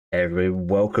Hey everybody,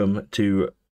 welcome to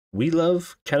We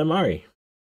Love Katamari.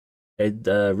 A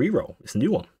reroll. It's a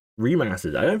new one.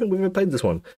 Remastered. I don't think we've ever played this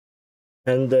one.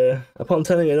 And upon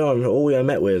turning it on, all we are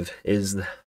met with is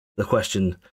the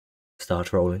question,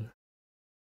 start rolling.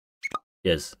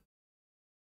 Yes.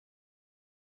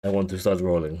 I want to start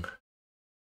rolling.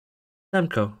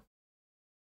 Namco.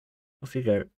 Off you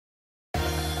go.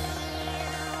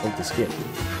 Hold the skip.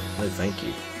 No thank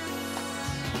you.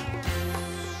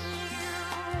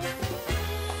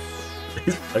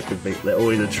 They're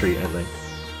always a treat, aren't they?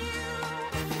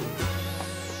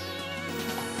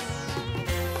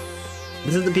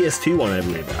 This is the PS2 one, I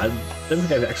believe. I don't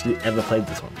think I've actually ever played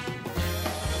this one.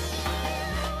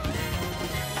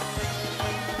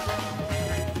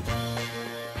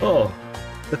 Oh,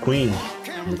 the Queen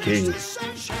and the King.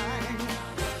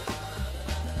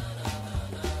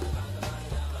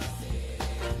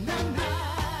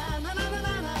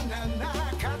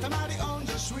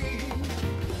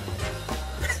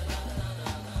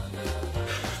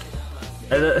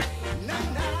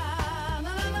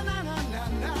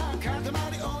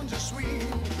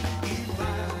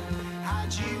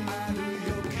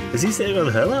 Is he sitting on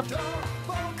her lap?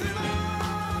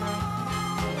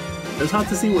 It's hard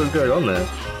to see what's going on there.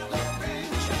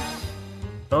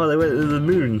 Oh, they went to the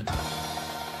moon.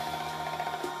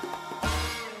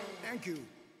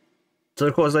 So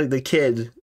of course, like the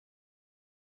kid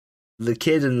and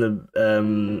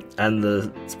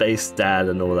the space dad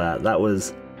and all that. That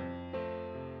was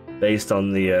based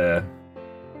on the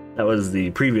that was the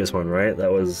previous one, right?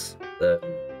 That was the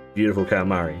Beautiful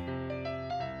Katamari,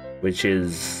 which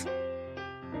is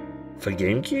for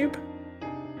GameCube.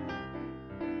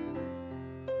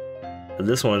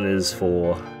 This one is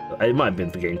for, it might have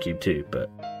been for GameCube too, but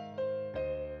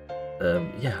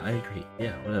yeah, I agree.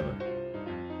 Yeah, whatever.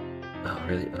 Oh,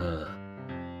 really?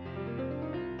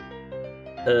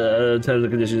 Terms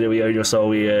and conditions that we own your soul.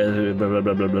 We blah blah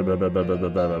blah blah blah blah blah blah blah blah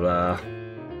blah blah.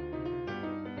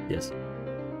 Yes.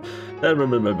 We're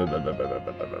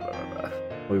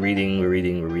reading.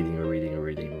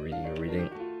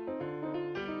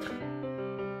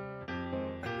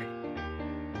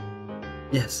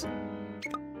 Yes.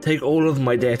 Take all of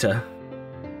my data.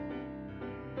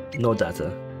 No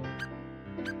data.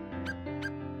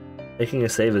 Making a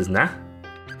save as nah?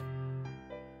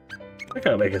 I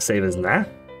can't make a save as nah.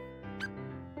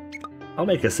 I'll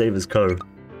make a save as co.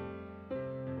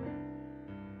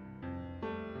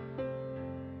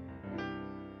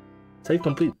 Save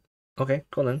complete. Okay,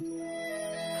 go on then.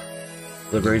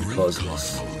 Liberated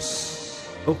Cosmos.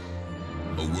 Oh.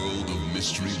 A world of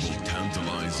mystery, both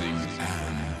tantalizing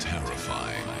and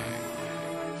terrifying.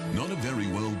 Not a very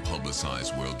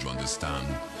well-publicized world to understand,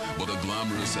 but a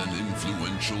glamorous and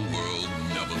influential world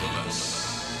nevertheless.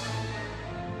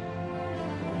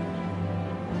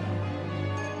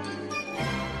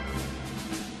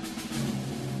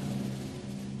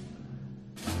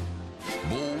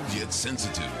 Bold yet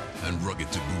sensitive and rugged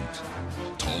to boot.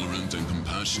 Tolerant and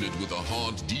compassionate with a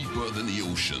heart deeper than the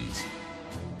oceans.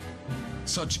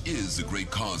 Such is the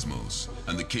great cosmos,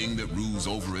 and the king that rules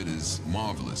over it is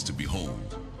marvelous to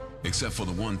behold. Except for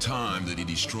the one time that he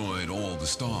destroyed all the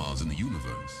stars in the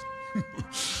universe.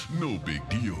 No big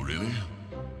deal, really.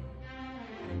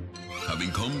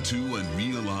 Having come to and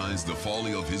realized the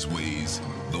folly of his ways,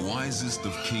 the wisest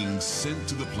of kings sent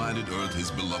to the planet Earth his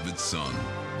beloved son,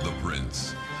 the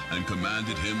prince, and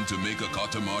commanded him to make a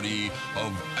Katamari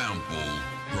of ample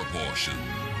proportions.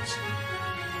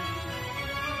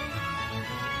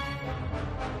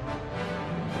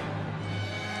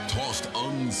 Tossed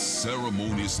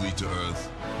unceremoniously to earth,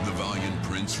 the valiant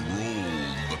prince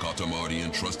rolled the Katamari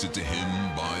entrusted to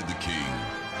him by the king,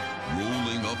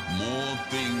 rolling up more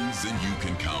things than you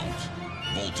can count.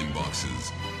 Vaulting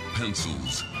boxes,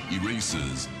 pencils,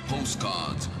 erasers,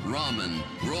 postcards, ramen,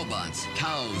 robots,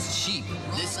 cows, sheep,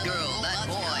 this girl, that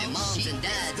boy, moms and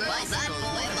dads, bicycles,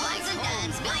 moms and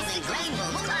dads, buildings,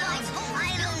 rainbows, clouds,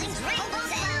 islands,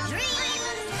 rainbows,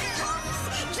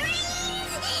 and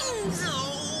dreams, hopes,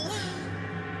 dreams.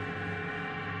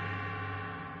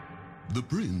 The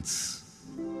prince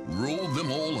rolled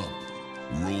them all up,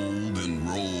 rolled and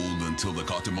rolled until the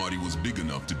Katamari was big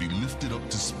enough to be lifted up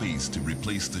to space to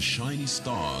replace the shiny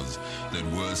stars that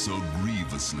were so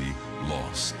grievously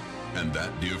lost. And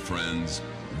that, dear friends,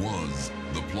 was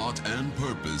the plot and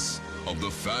purpose of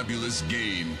the fabulous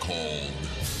game called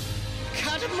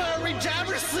Katamari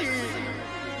Damacy!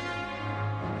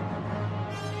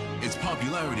 Its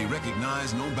popularity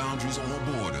recognized no boundaries or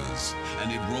borders,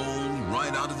 and it rolled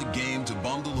right out of the game to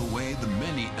bundle away the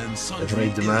many and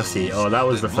sundry Damacy. Oh, that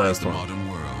was the first one.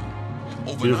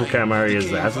 Beautiful Katamari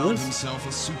is the Atlas? Himself a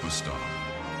superstar,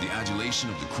 The adulation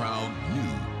of the crowd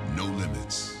knew no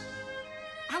limits.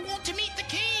 I want to meet the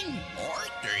king. I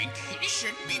think he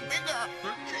should be bigger. The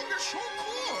king is so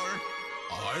cool.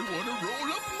 I want to roll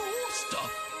up more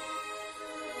stuff.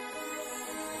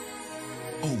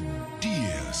 Oh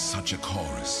dear, such a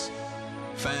chorus.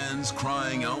 Fans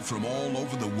crying out from all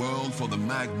over the world for the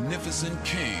magnificent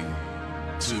king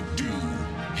to do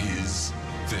his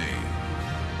thing.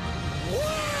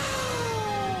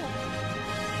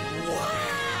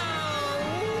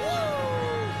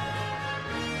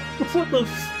 What the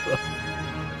fuck?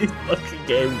 These fucking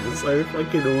games are so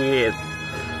fucking weird.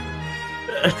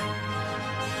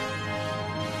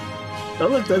 Oh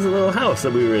look, there's a little house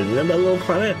that we were in. Remember that little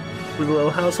planet with a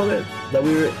little house on it? That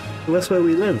we were. That's where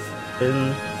we live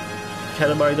in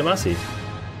Katamari Damacy.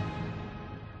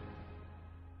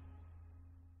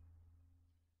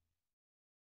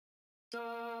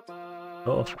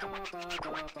 Oh.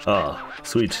 Ah,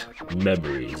 sweet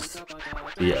memories.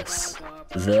 Yes,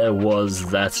 there was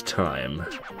that time.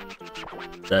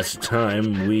 That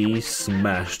time we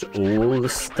smashed all the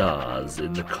stars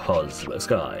in the cosmos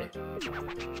sky.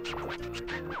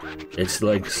 It's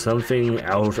like something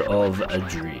out of a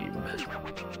dream.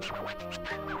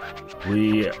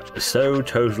 We so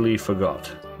totally forgot.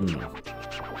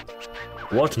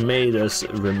 What made us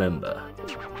remember?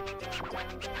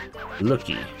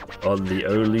 Looky, on the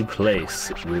only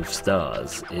place with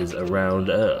stars is around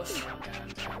Earth.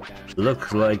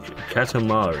 Looks like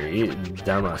Katamari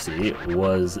Damacy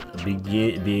was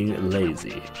being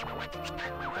lazy.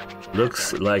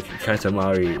 Looks like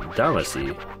Katamari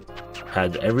Damacy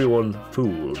had everyone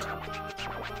fooled.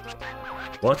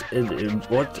 What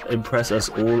impressed us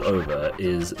all over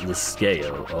is the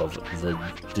scale of the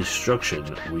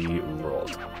destruction we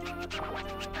wrought.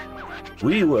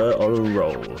 We were on a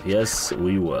roll, yes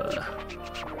we were.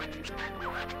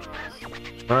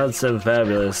 Fierce and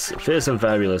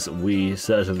fabulous, we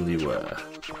certainly were.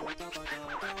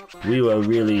 We were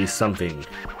really something,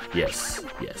 yes.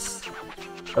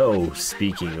 Oh,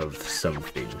 speaking of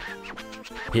something,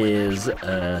 here's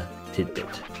a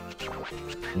tidbit.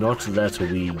 Not that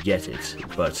we get it,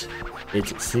 but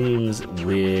it seems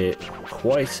we're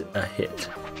quite a hit.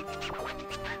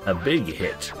 A big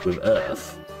hit with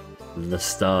Earth. The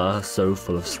star so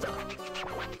full of stuff.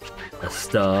 A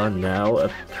star now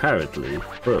apparently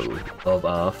full of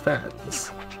our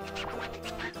fans.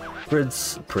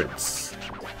 Prince,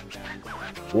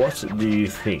 what do you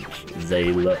think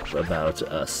they love about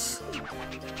us?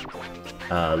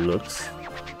 Our looks,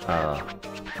 our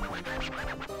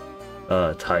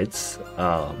tights,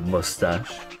 our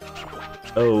mustache.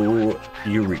 Oh,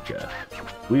 Eureka.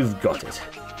 We've got it.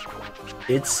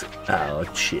 It's our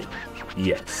chin.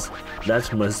 Yes,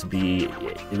 that must be,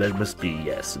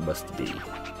 yes, must be.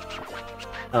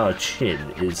 Our chin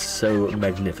is so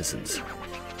magnificent.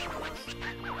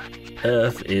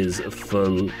 Earth is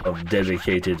full of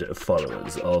dedicated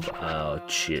followers of our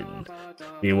chin.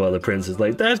 Meanwhile, the prince is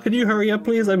like, Dad, can you hurry up,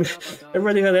 please? I'm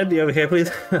running out of energy over here,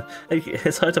 please.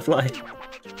 It's hard to fly.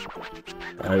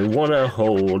 I wanna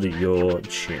hold your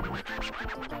chin.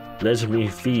 Let me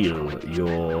feel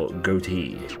your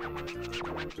goatee.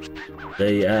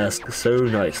 They ask so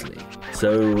nicely,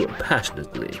 so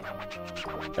passionately.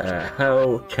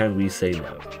 How can we say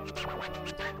no?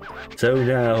 So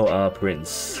now, our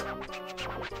prince,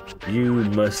 you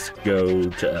must go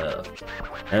to Earth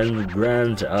and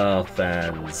grant our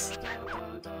fans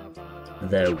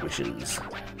their wishes.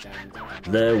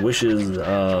 Their wishes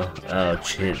are our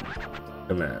chin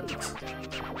commands.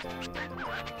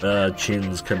 Our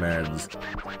chin's commands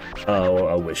are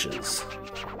our wishes.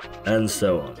 And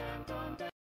so on.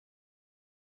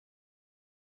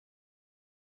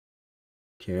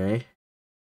 Okay.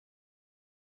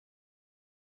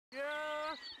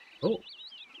 Oh.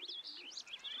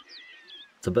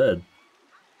 It's a bird.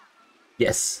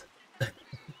 Yes.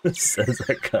 Says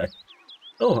that guy.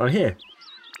 Oh, I'm here.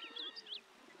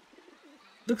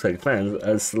 Looks like fans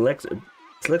at Select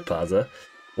Plaza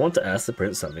want to ask the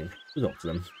prince something. We talk to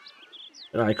them.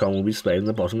 An icon will be displayed on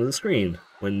the bottom of the screen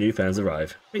when new fans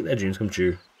arrive. Make their dreams come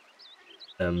true.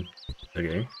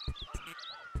 Okay.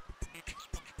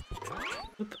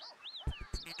 Oop.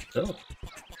 Oh.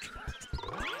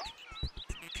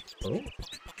 Oh.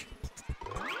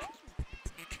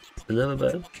 Another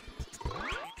bird.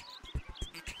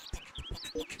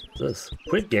 This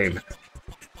quick game.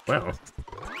 Wow.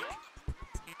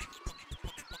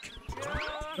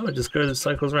 Oh, it just goes and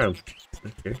cycles around.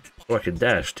 Okay. Oh, I can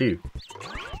dash too.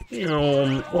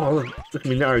 Oh, look at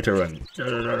me Naruto run.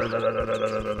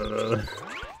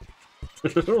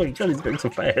 Oh my god, he's going so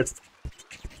fast.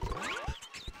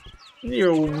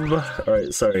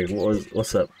 Alright, sorry,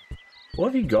 what's up? What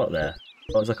have you got there?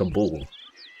 Oh, it's like a ball.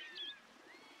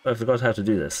 I forgot how to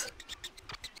do this.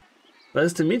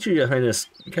 Nice to meet you, Your Highness.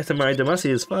 Katamari Damacy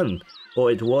is fun.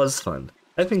 Or it was fun.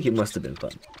 I think it must have been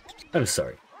fun. I'm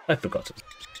sorry, I've forgotten.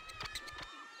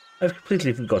 I've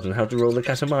completely forgotten how to roll the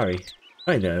Katamari.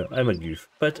 I know, I'm a goof,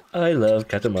 but I love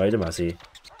Katamari Damacy.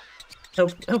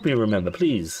 Help me remember,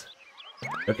 please.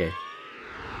 Okay.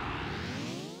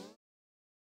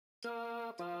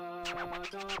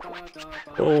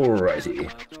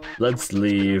 Alrighty, let's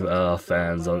leave our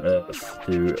fans on Earth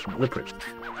to the prince.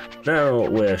 Now,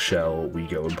 where shall we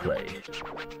go and play?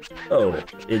 Oh,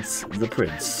 it's the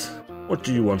prince. What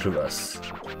do you want of us?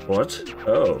 What?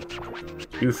 Oh,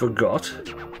 you forgot?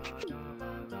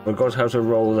 Forgot how to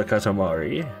roll the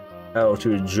Katamari? How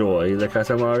to enjoy the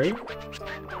Katamari?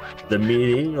 The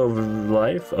meaning of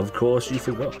life? Of course you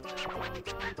forgot.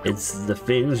 It's the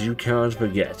things you can't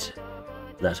forget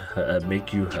that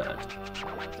make you hurt.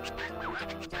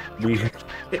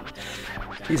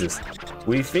 Jesus.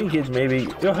 We think it may be...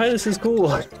 Your Highness is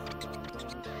cool!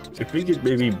 We think it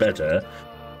may be better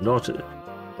not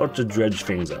to dredge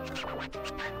things up.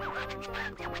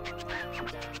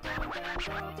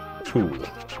 Cool.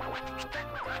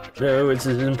 No, it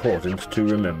is important to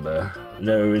remember.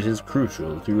 No, it is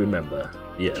crucial to remember.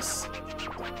 Yes.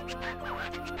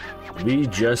 We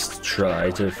just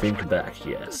try to think back,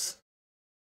 yes.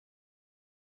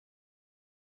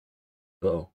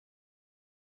 Uh-oh.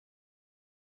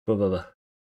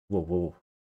 Whoa.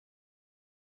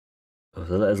 Oh,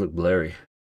 the letters look blurry.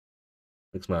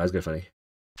 Makes my eyes go funny.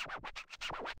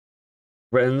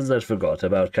 Friends that forgot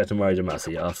about Katamari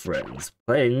Damacy are friends,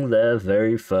 playing their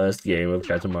very first game of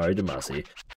Katamari Damacy.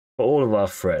 For all of our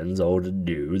friends, old and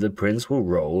new, the prince will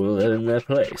roll in their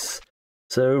place.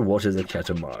 So what is a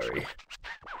Katamari?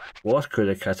 What could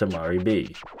a Katamari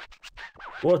be?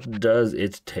 What does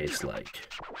it taste like?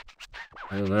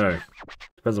 I don't know.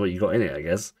 Depends on what you got in it, I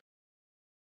guess.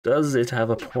 Does it have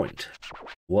a point?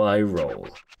 Why roll?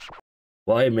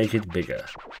 Why make it bigger?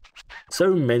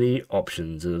 So many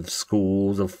options of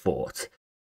schools of thought.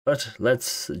 But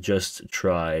let's just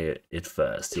try it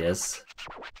first, yes?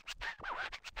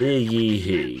 Hear ye,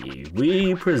 hear ye.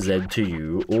 We present to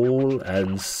you all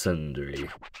and sundry.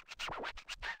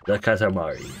 The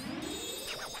Katamari.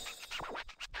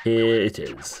 Here it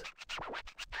is.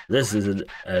 This is an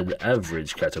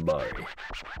average Katamari,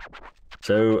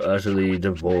 so utterly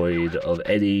devoid of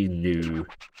any new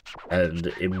and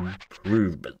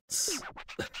improvements.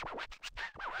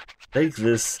 Take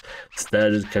this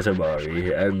standard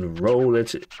Katamari and roll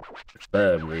it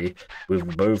firmly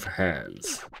with both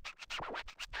hands.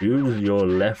 Use your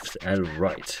left and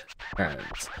right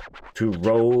hands to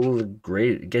roll the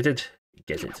great. Get it?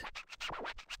 Get it.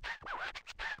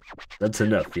 That's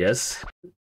enough, yes?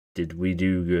 Did we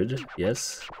do good?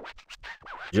 Yes?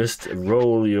 Just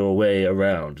roll your way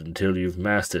around until you've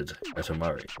mastered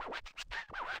Katamari.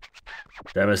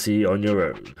 Damacy on your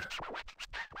own.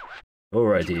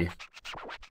 Alrighty.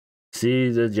 See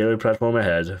the yellow platform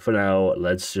ahead. For now,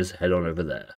 let's just head on over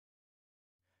there.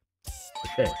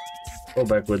 Okay. Go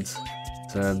backwards.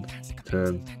 Turn.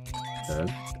 And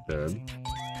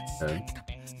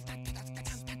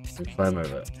climb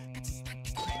over.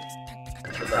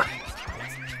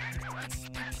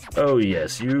 Oh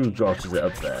yes, you got it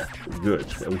up there. Good,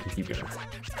 we can keep going.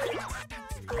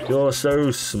 You're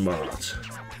so smart.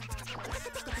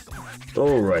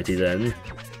 Alrighty then,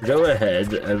 go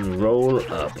ahead and roll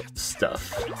up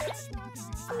stuff.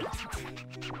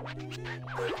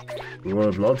 Roll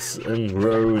up lots and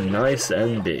grow nice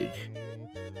and big.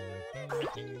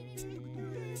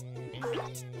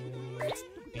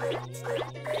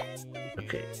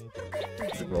 Okay,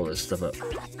 let's roll this stuff up.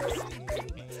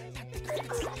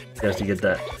 You have to get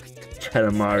that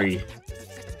Katamari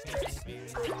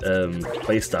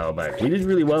playstyle back. We did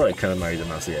really well at Katamari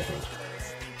Damacy, I think.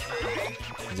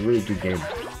 It's a really good game.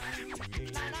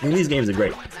 I mean, these games are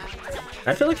great.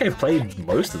 I feel like I've played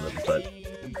most of them, but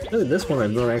really this one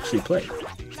I've not actually played.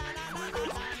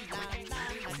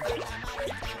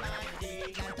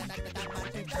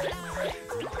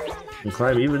 And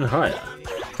climb even higher.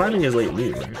 Climbing is like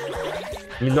new, right?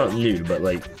 I mean, not new, but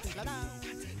like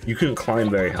you couldn't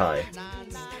climb very high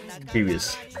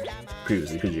previously,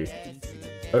 could you?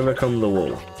 Overcome the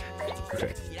wall.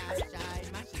 Okay.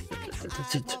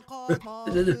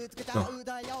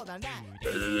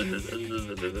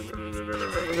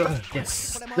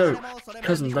 Yes. No,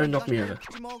 cousin, don't knock me over.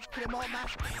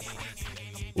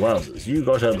 Wowzers, you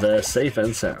got up there safe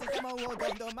and sound. I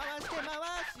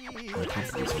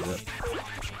can't do this with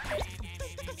that.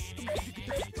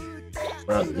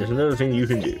 Well, there's another thing you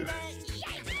can do.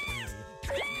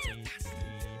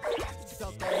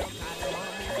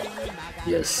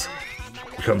 Yes.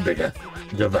 Become bigger.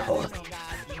 Devour.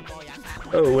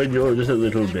 Oh, when you're just a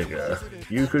little bigger,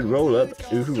 you could roll up.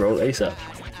 You could roll Ace up.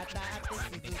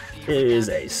 Here is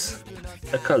Ace,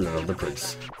 a cousin of the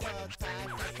prince,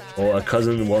 or a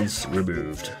cousin once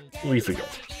removed. We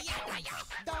forgot.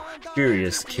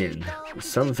 Curious kin,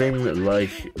 something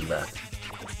like that.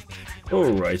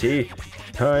 Alrighty,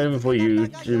 time for you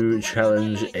to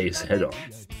challenge Ace head on.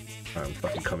 I'm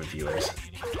fucking coming for you, Ace.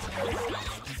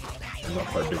 I'm not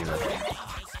quite big enough.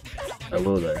 I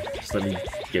will though. Just let me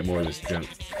get more of this junk.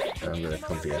 And I'm gonna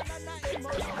come for you.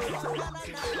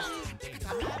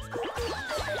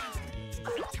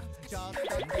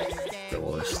 Got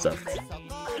all this stuff.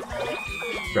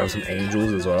 Grab some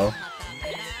angels as well.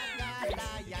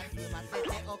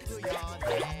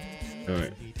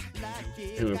 Alright. I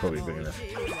think we're probably big enough.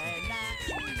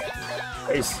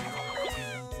 Ace!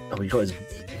 Oh, he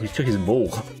took his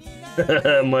ball.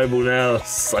 My ball now,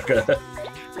 sucker.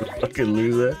 Fucking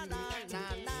loser.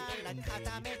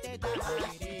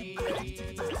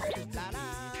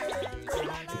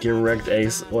 Get wrecked,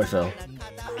 Ace. Oh, I fell.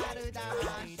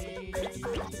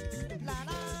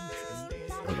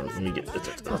 Hold on, let me get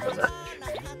it.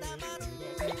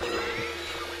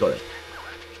 Got it.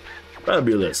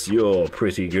 Fabulous, you're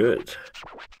pretty good.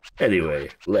 Anyway,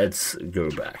 let's go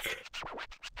back.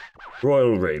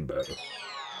 Royal Rainbow.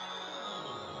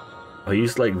 Oh, he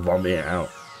used to like vomit it out.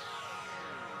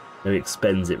 Maybe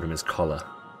expends it from his collar.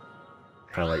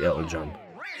 Kind of like Elton John.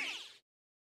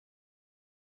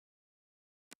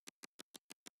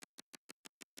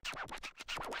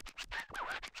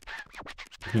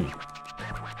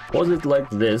 Was it like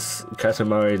this,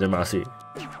 Katamari Damacy?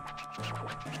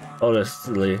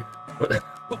 Honestly,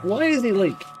 why is he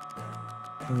like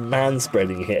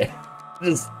manspreading here?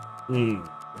 Just,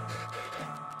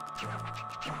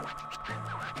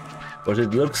 But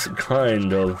it looks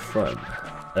kind of fun.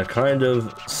 A kind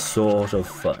of, sort of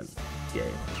fun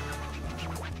game.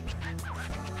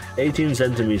 18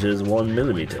 centimeters, 1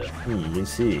 millimeter. We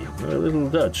see. A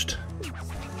little touched.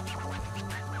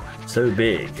 So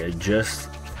big, just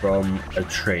from a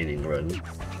training run.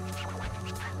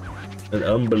 An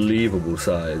unbelievable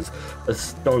size.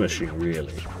 Astonishing,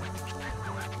 really.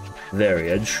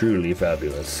 Very and truly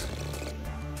fabulous.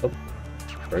 Oh,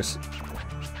 first.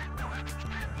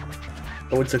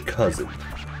 Oh, it's a cousin.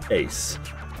 Ace.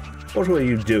 What were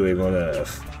you doing on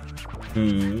Earth?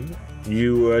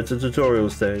 You were at the tutorial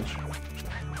stage.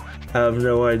 Have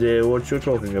no idea what you're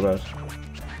talking about.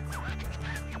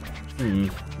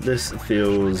 This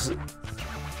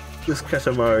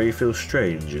Katamari feels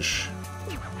strange-ish.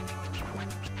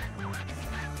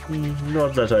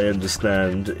 Not that I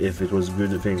understand if it was a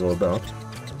good thing or not.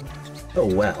 Oh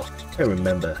wow, I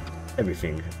remember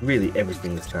everything, really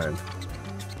everything this time.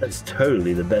 That's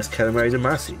totally the best Katamari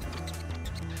Damacy.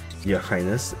 Your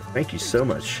Highness, thank you so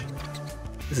much.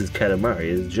 This is Katamari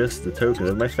is just the token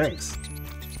of my thanks.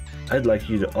 I'd like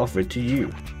you to offer it to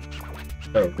you.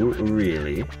 Oh,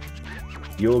 really?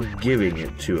 You're giving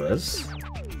it to us?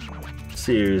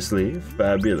 Seriously?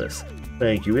 Fabulous.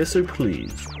 Thank you, we're so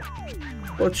pleased.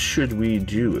 What should we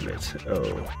do with it?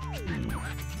 Oh,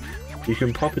 You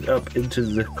can pop it up into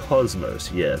the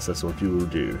cosmos. Yes, that's what you will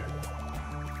do.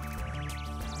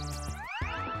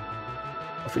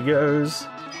 Off it goes.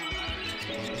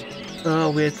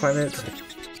 Oh, weird planet.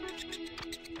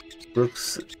 Look,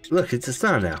 it's a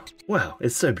star now. Wow,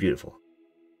 it's so beautiful.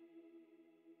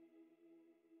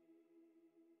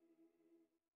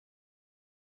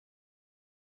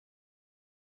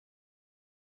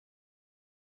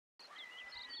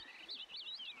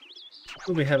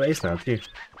 Well, we have Ace now too.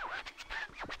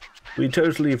 We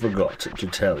totally forgot to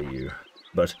tell you,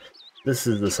 but this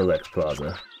is the Select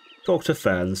Plaza. Talk to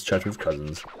fans, chat with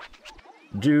cousins.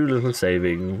 Do little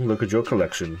saving, look at your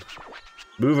collection.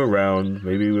 Move around,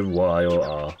 maybe with Y or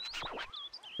R.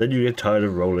 Then you get tired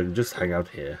of rolling, just hang out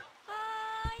here.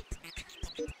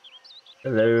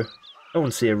 Hello. I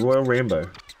want to see a royal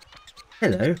rainbow.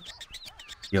 Hello.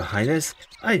 Your Highness,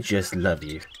 I just love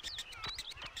you.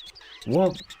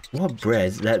 What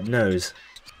bread, that nose?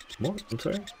 What? I'm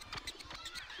sorry?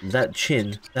 That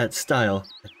chin, that style,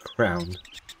 that crown.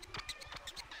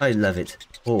 I love it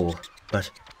all, but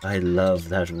I love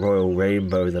that royal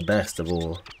rainbow the best of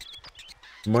all.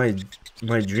 My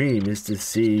dream is to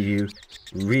see you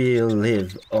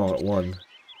relive Art 1.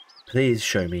 Please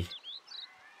show me.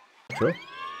 Sure.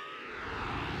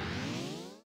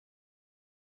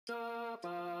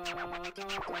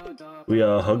 We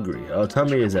are hungry. Our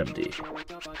tummy is empty.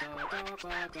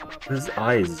 His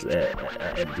eyes are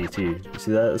empty too. You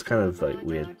see that? It's kind of like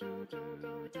weird.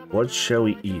 What shall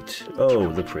we eat?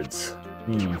 Oh, the prince.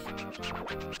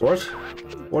 What?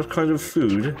 What kind of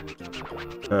food?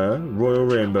 Royal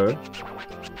rainbow.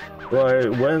 Why,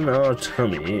 when our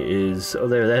tummy is... Oh,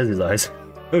 there's his eyes.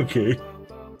 Okay.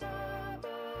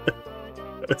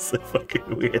 That's so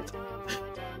fucking weird.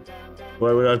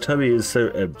 Why, when our tummy is so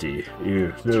empty?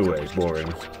 Ew, no way,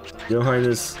 boring. Your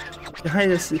Highness... Your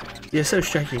Highness, you're so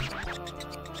striking.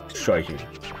 Striking.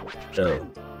 Oh.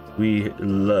 We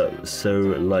love so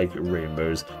like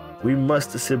rainbows. We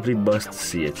simply must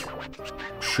see it.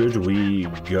 Should we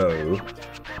go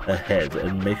ahead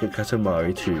and make a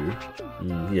Katamari too?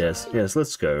 Yes,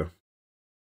 let's go.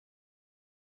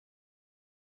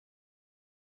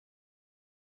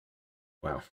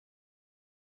 Wow.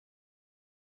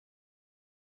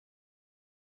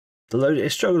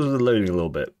 It struggles with the loading a little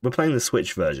bit. We're playing the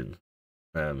Switch version,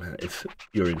 if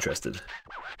you're interested.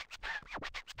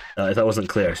 If that wasn't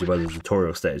clear actually by the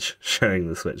tutorial stage, showing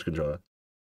the Switch controller.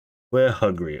 We're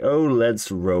hungry. Oh,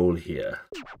 let's roll here.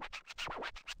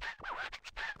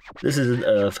 This is an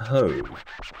Earth home.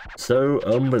 So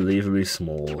unbelievably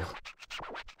small.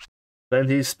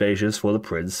 Plenty spacious for the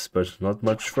prince, but not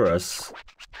much for us.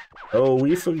 Oh,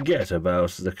 we forget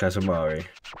about the Katamari.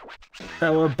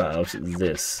 How about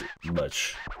this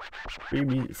much?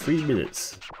 3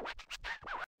 minutes.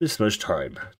 This much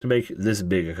time to make this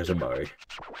big a Katamari.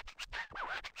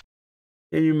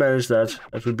 Can you manage that?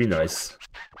 That would be nice.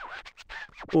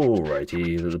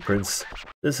 Alrighty, little prince.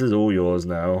 This is all yours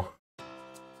now.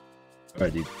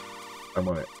 Alright, dude. I'm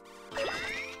on it.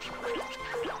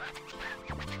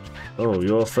 Oh,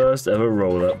 your first ever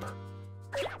roll-up.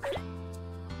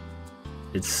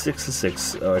 It's 6 to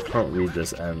 6. Oh, I can't read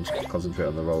this and concentrate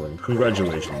on the rolling.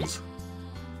 Congratulations.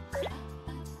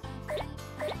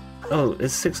 Oh,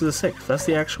 it's 6 to the 6th. That's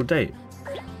the actual date.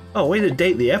 Oh, way to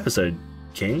date the episode,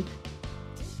 King.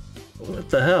 What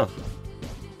the hell?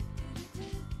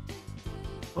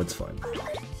 Oh, it's fine. I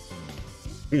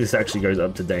think this actually goes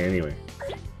up to day anyway.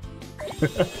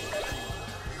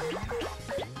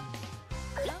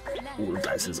 All the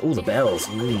dices, all the bells.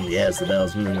 Yes, the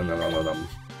bells.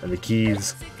 And the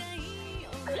keys.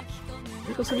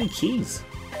 Look got so many keys.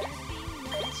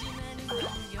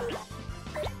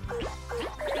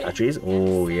 Batteries?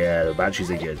 Oh yeah, the batteries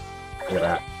are good. Look at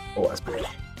that. Oh, that's big.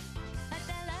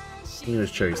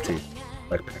 English cherries too.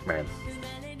 Like Pac-Man.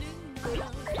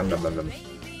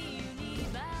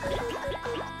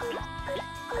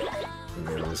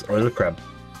 Oh, there's a crab.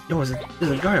 Yo, there's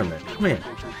a guy on there. Come here.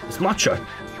 It's Macho.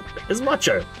 It's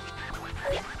Macho.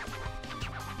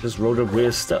 Just rolled up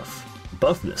weird stuff.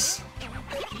 Buffness.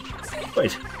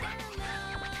 Wait.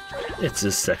 It's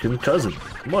his second cousin,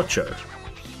 Macho.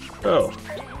 Oh.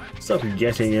 Stop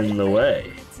getting in the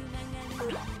way.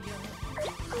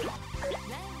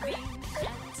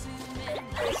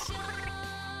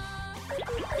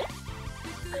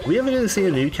 Are we ever going to see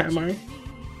a new Katamari?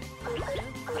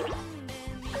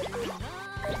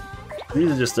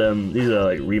 These are just these are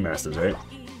like remasters, right?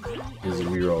 These are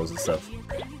rerolls and stuff.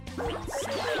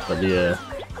 But it'd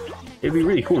be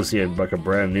really cool to see like a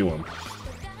brand new one.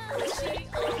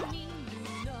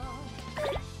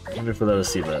 I wonder if we'll ever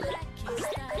see that.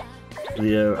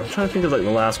 I'm trying to think of like the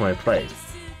last one I played.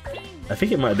 I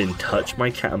think it might have been Touch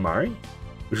My Katamari,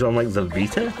 which was on like the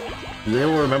Vita. Does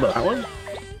anyone remember that one?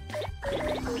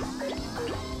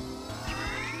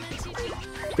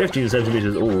 15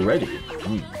 centimeters already.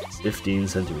 15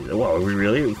 centimeters. Wow, are we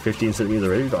really? 15 centimeters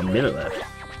already? We've got a minute left.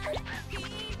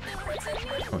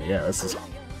 Oh yeah, this is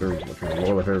looking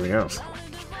roll up everything else.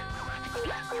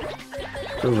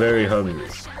 Still very hungry.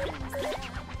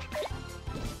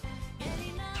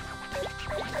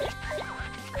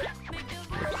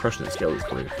 Crushing the skeletons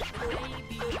for you.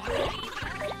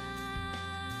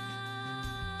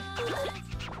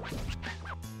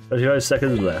 35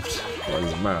 seconds left. Well,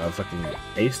 man, I fucking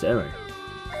aced, am I?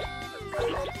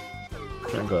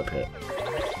 Try and go up here.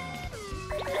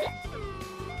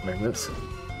 Magnets.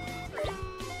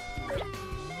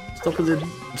 Stop with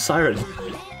the siren.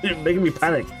 You're making me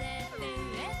panic.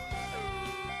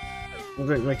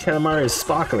 My Katamari is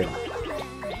sparkling.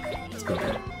 Let's go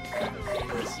ahead.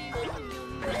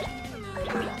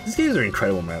 These games are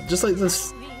incredible, man. Just like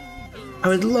this, I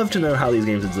would love to know how these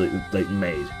games are like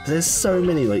made. There's so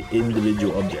many like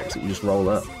individual objects that you just roll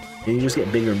up, and you just get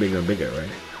bigger and bigger and bigger, right?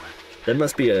 There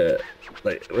must be a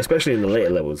especially in the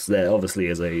later levels. There obviously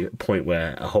is a point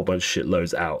where a whole bunch of shit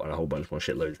loads out and a whole bunch more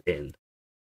shit loads in.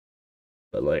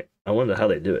 But like, I wonder how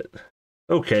they do it.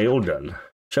 Okay, all done.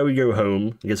 Shall we go home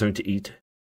and get something to eat?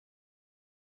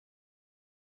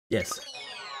 Yes.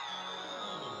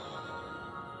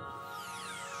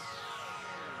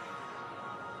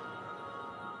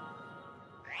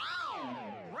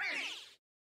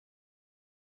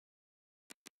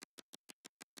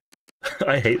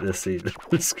 I hate this scene.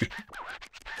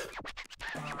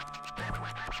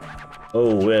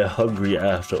 Oh, we're hungry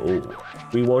after all.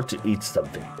 We want to eat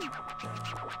something.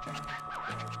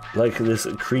 Like this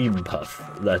cream puff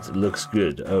that looks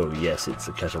good. Oh yes, it's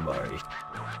a Katamari.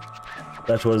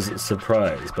 That was a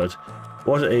surprise, but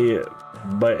what a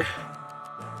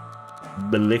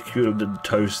molecular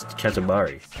toast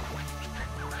Katamari.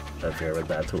 I don't think I read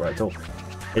that right at all.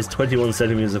 It's 21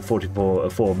 centimeters and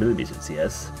 4 millimeters,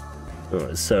 yes. Oh,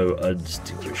 it's so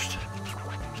undistinguished.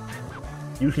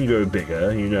 You can go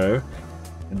bigger, you know.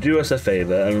 Do us a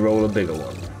favor and roll a bigger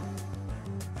one.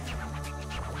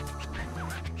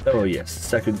 Oh yes,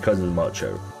 second cousin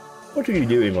Macho. What are you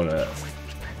doing on Earth?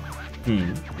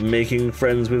 Making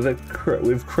friends with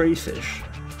crayfish.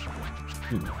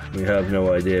 We have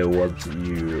no idea what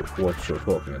you're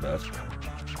talking about.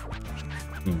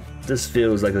 This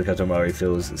feels like the Katamari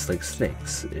feels. It's like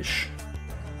snakes-ish.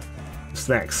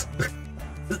 Snacks.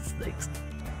 Snakes.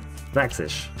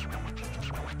 Snacks-ish.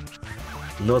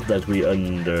 Not that we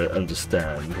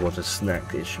understand what a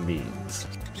snack-ish means.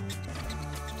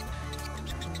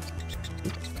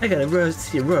 I got a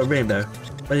raw rainbow,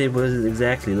 but it wasn't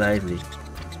exactly lively.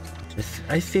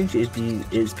 I think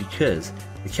it's because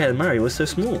the Katamari was so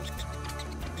small.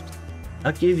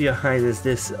 I'll give your highness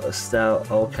this style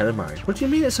all Katamari. What do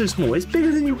you mean it's so small? It's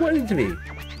bigger than you want it to be.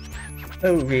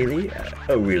 Oh really?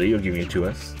 Oh really? You're giving it to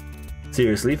us?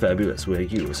 Seriously, fabulous. Well,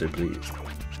 you were so pleased.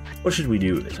 What should we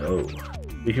do with it? Oh,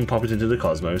 we can pop it into the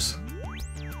cosmos.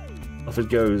 Off it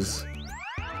goes.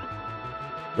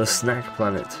 The snack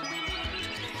planet.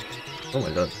 Oh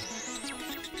my god.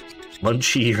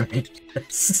 Munchy, right?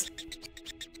 Yes.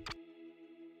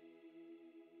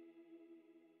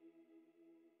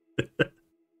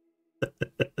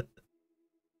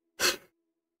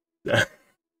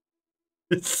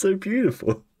 It's so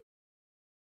beautiful.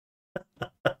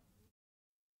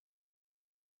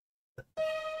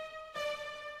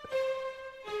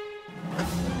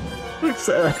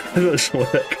 I'm not sure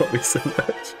why that got me so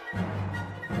much.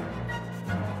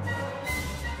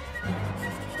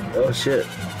 Oh shit.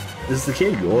 This is the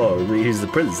king. Whoa, he's the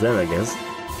prince then, I guess.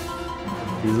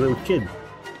 He's a little kid.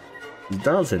 He's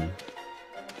dancing.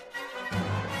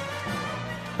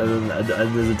 And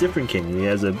there's a different king. He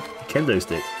has a kendo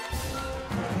stick.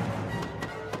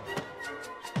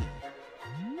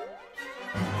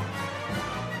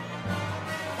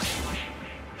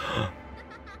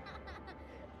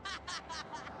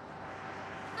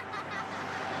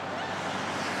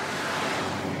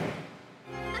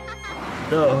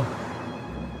 No.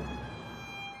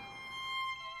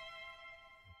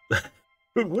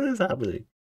 What is happening?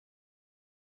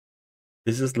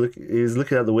 He's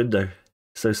looking out the window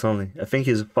so solemnly. I think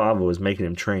his father was making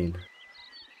him train.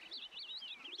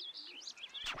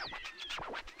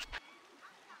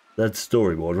 That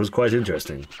storyboard was quite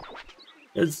interesting.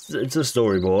 It's a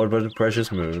storyboard, but a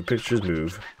precious move. Pictures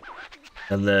move.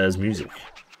 And there's music.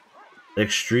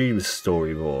 Extreme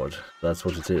storyboard. That's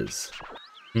what it is.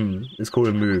 It's called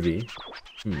a movie.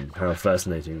 How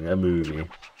fascinating. A movie.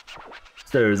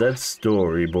 So that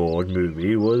storyboard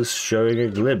movie was showing a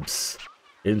glimpse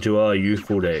into our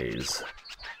youthful days.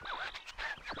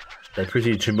 A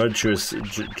pretty tumultuous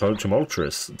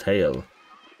tale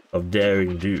of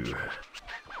daring do.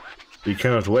 We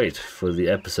cannot wait for the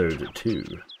episode 2.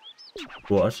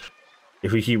 What?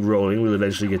 If we keep rolling, we'll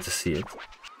eventually get to see it.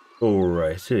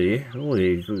 Alrighty,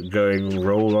 we're going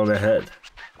roll on ahead.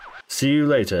 See you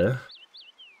later.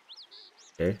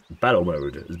 Okay, battle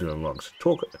mode has been unlocked.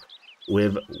 Talk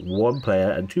with 1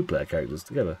 player and 2 player characters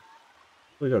together.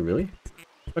 Oh my god, really?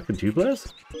 Fucking 2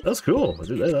 players? That's cool, I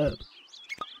didn't know that.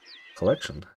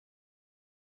 Collection.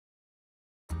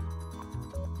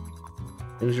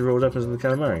 Energy rolled up into the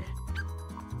Katamari.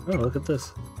 Oh, look at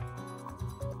this.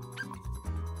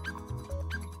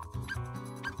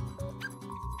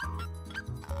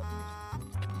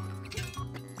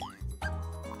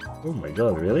 Oh my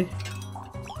god, really?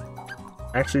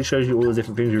 Actually shows you all the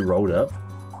different things you rolled up.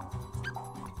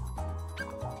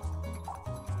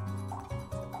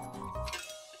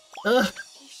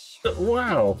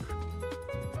 Wow!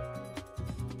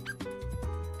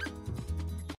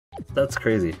 That's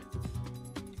crazy.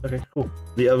 Okay, cool.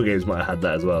 The other games might have had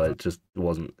that as well, it just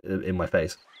wasn't in my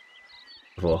face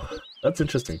before. That's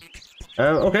interesting.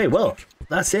 Okay, well,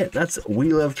 that's it. That's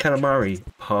We Love Katamari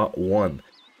Part 1.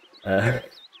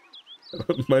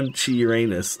 Munchy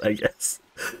Uranus, I guess.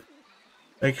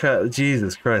 Okay,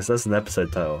 Jesus Christ, that's an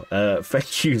episode title.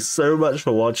 Thank you so much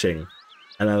for watching,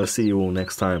 and I will see you all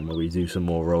next time where we do some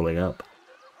more rolling up.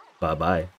 Bye bye.